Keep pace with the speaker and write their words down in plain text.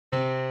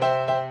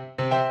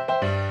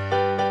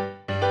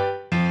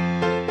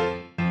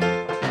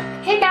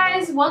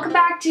welcome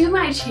back to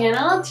my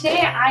channel.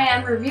 Today I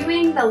am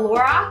reviewing the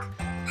LORAC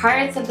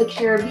Pirates of the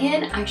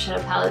Caribbean eyeshadow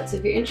palette. So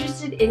if you're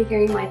interested in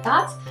hearing my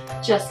thoughts,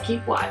 just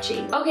keep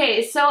watching.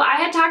 Okay, so I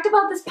had talked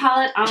about this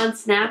palette on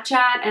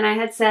Snapchat and I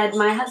had said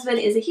my husband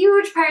is a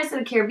huge Pirates of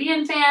the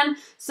Caribbean fan.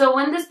 So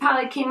when this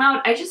palette came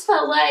out, I just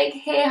felt like,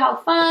 hey, how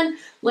fun.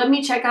 Let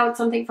me check out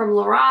something from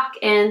LORAC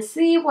and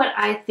see what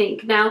I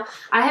think. Now,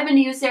 I haven't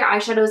used their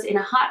eyeshadows in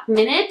a hot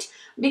minute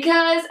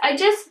because I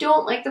just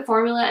don't like the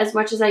formula as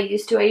much as I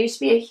used to. I used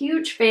to be a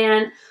huge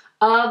fan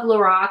of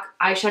LORAC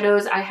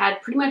eyeshadows. I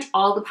had pretty much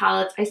all the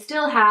palettes. I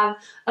still have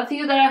a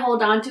few that I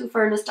hold on to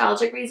for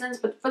nostalgic reasons,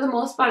 but for the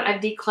most part,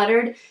 I've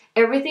decluttered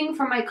everything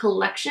from my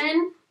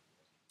collection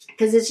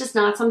because it's just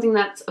not something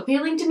that's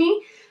appealing to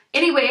me.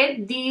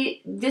 Anyway,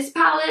 this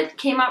palette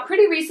came out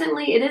pretty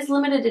recently. It is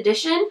limited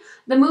edition.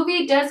 The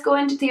movie does go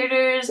into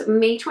theaters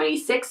May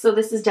 26th, so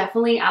this is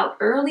definitely out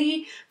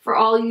early for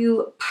all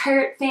you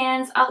pirate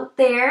fans out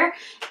there.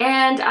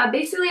 And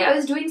basically, I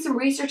was doing some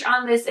research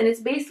on this, and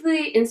it's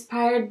basically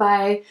inspired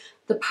by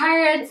the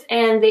pirates,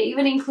 and they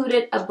even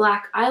included a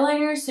black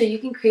eyeliner so you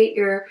can create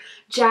your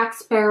Jack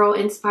Sparrow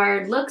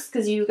inspired looks,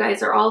 because you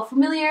guys are all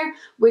familiar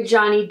with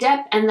Johnny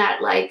Depp and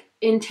that like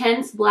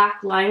intense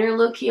black liner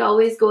look he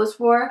always goes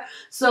for.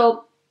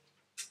 So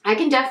I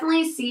can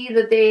definitely see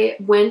that they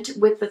went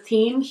with the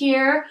theme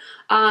here.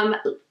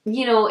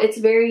 You know, it's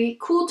very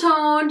cool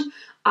toned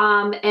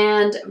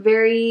and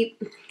very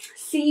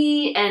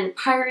sea and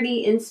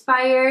piratey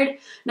inspired.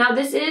 Now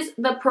this is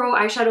the Pro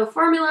eyeshadow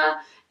formula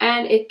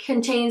and it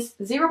contains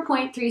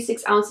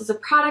 0.36 ounces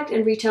of product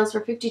and retails for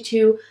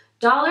 $52.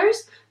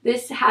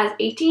 This has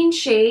 18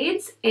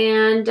 shades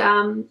and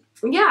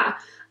yeah,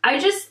 I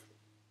just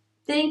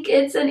think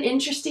it's an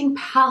interesting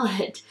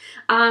palette.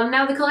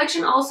 Now the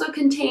collection also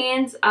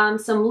contains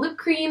some lip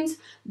creams.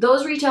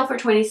 Those retail for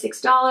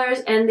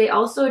 $26, and they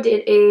also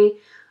did a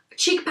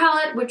cheek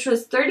palette which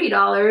was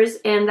 $30,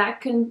 and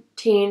that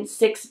contained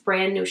 6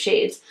 brand new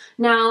shades.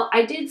 Now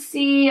I did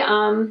see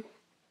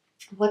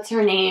what's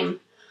her name?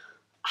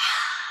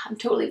 I'm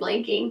totally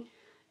blanking.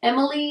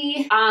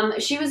 Emily,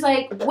 she was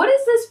like, what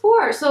is this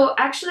for? So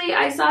actually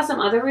I saw some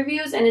other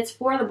reviews and it's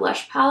for the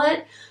blush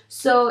palette.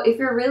 So if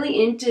you're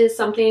really into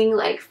something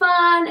like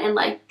fun and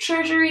like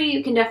treasury,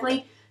 you can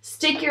definitely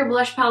stick your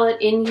blush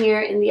palette in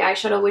here in the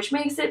eyeshadow, which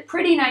makes it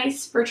pretty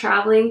nice for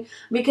traveling,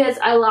 because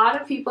a lot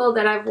of people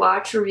that I've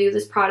watched review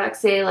this product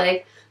say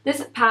like,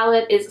 this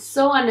palette is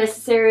so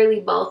unnecessarily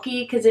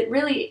bulky, because it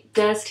really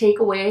does take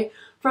away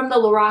from the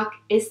LORAC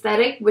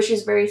aesthetic, which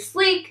is very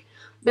sleek.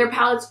 Their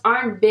palettes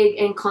aren't big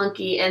and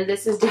clunky, and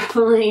this is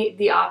definitely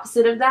the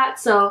opposite of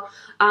that. So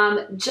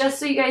just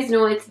so you guys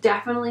know, it's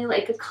definitely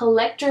like a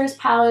collector's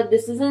palette.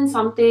 This isn't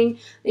something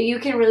that you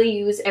can really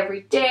use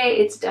every day.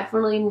 It's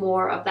definitely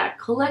more of that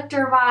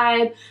collector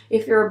vibe.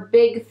 If you're a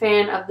big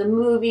fan of the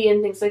movie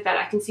and things like that,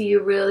 I can see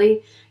you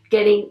really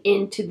getting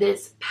into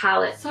this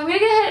palette. So I'm gonna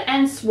go ahead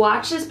and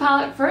swatch this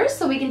palette first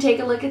so we can take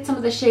a look at some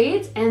of the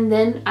shades, and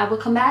then I will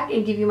come back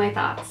and give you my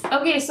thoughts.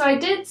 Okay, so I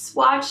did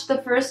swatch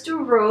the first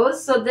 2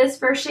 rows. So this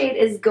first shade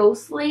is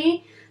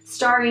Ghostly,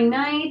 Starry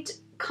Night,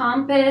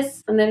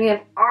 Compass, and then we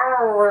have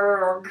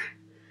Arg.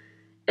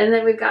 And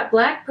then we've got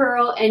Black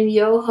Pearl and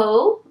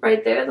Yo-Ho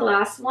right there, the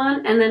last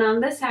one. And then on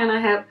this hand I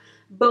have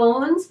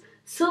Bones,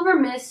 Silver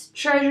Mist,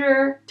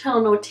 Treasure,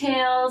 Tell No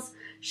Tales,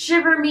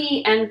 Shiver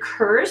Me, and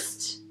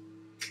Cursed.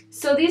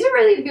 So these are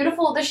really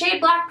beautiful. The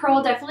shade Black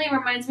Pearl definitely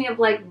reminds me of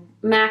like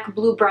MAC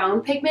Blue Brown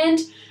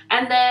pigment.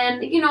 And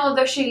then, you know,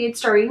 the shade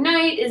Starry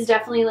Night is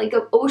definitely like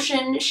an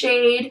ocean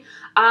shade.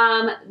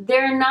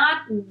 They're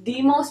not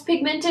the most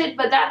pigmented,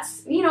 but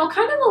that's, you know,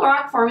 kind of the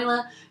LORAC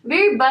formula.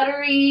 Very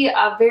buttery,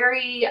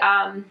 very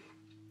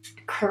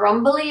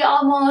crumbly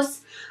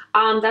almost.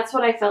 That's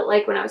what I felt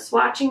like when I was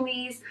swatching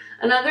these.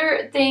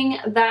 Another thing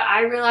that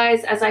I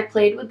realized as I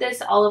played with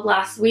this all of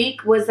last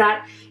week was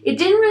that it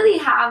didn't really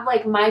have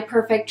like my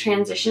perfect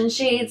transition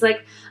shades.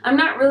 Like, I'm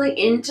not really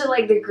into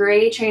like the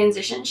gray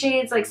transition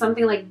shades, like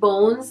something like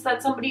Bones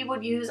that somebody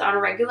would use on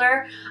a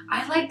regular.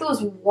 I like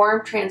those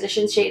warm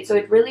transition shades, so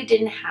it really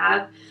didn't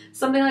have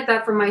something like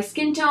that for my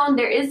skin tone.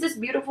 There is this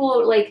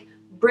beautiful like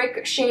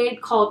brick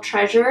shade called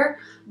Treasure,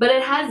 but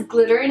it has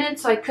glitter in it,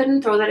 so I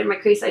couldn't throw that in my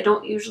crease. I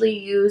don't usually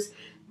use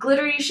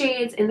glittery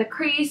shades in the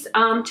crease.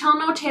 Tell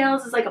No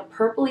Tales is like a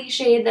purpley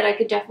shade that I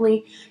could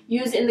definitely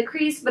use in the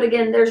crease, but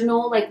again, there's no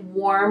like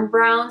warm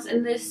browns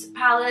in this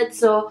palette,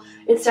 so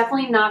it's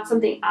definitely not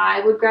something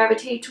I would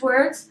gravitate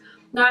towards.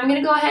 Now I'm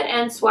gonna go ahead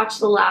and swatch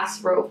the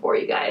last row for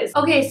you guys.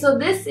 Okay, so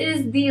this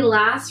is the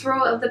last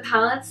row of the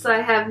palette. So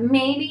I have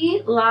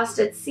Maybe, Lost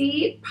at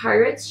Sea,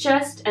 Pirate's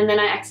Chest, and then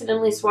I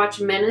accidentally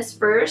swatched Menace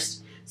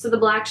first. So the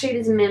black shade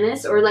is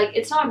Menace, or like,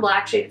 it's not a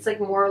black shade, it's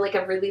like more like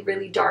a really,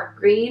 really dark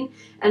green.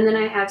 And then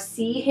I have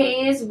Sea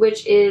Haze,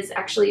 which is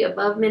actually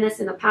above Menace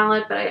in the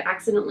palette, but I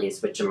accidentally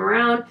switched them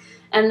around.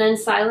 And then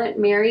Silent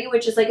Mary,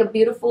 which is like a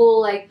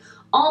beautiful, like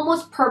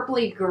almost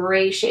purpley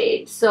gray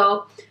shade.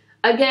 So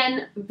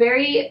again,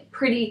 very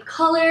pretty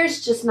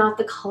colors, just not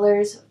the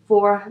colors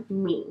for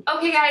me.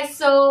 Okay guys,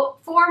 so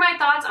for my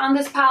thoughts on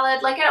this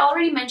palette, like I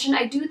already mentioned,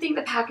 I do think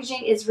the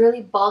packaging is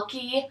really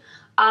bulky.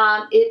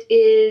 It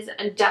is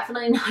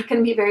definitely not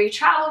going to be very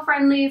travel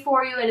friendly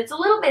for you, and it's a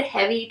little bit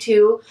heavy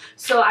too,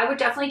 so I would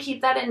definitely keep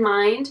that in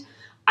mind.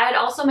 I'd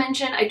also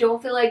mention I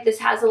don't feel like this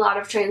has a lot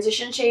of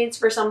transition shades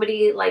for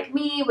somebody like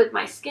me with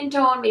my skin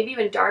tone, maybe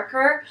even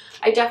darker.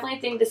 I definitely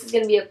think this is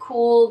going to be a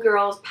cool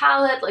girls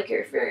palette. Like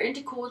if you're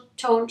into cool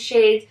tone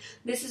shades,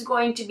 this is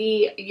going to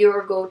be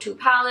your go-to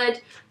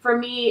palette. For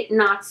me,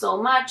 not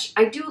so much.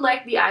 I do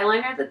like the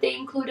eyeliner that they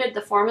included.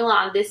 The formula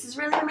on this is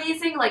really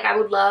amazing. Like I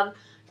would love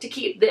to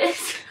keep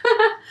this,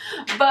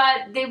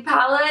 but the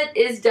palette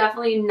is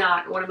definitely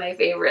not one of my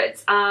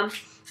favorites.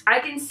 I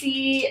can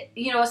see,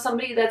 you know,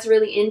 somebody that's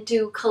really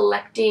into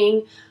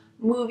collecting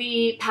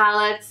movie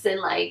palettes and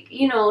like,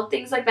 you know,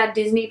 things like that,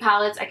 Disney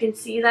palettes, I can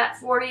see that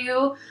for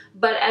you.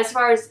 But as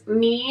far as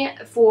me,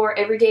 for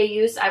everyday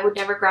use, I would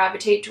never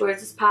gravitate towards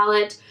this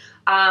palette.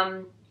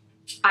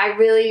 I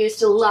really used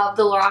to love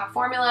the LORAC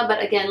formula,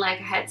 but again,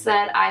 like I had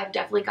said, I have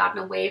definitely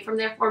gotten away from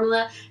their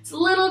formula. It's a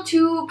little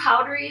too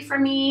powdery for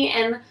me,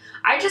 and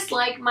I just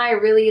like my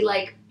really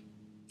like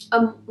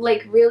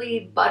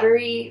really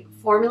buttery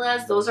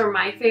formulas. Those are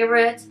my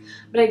favorites,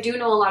 but I do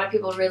know a lot of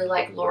people really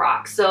like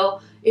LORAC. So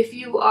if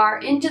you are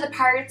into the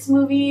Pirates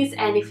movies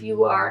and if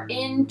you are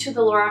into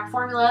the LORAC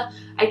formula,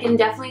 I can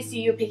definitely see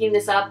you picking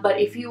this up.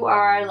 But if you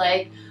are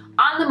like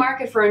on the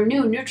market for a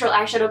new neutral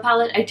eyeshadow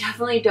palette, I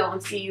definitely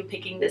don't see you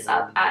picking this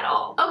up at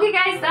all. Okay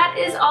guys, that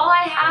is all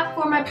I have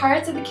for my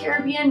Pirates of the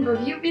Caribbean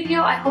review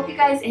video. I hope you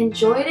guys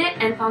enjoyed it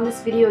and found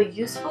this video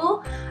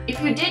useful.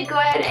 If you did, go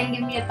ahead and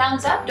give me a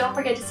thumbs up. Don't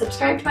forget to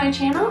subscribe to my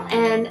channel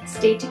and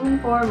stay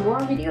tuned for more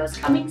videos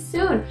coming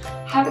soon.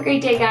 Have a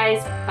great day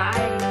guys.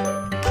 Bye.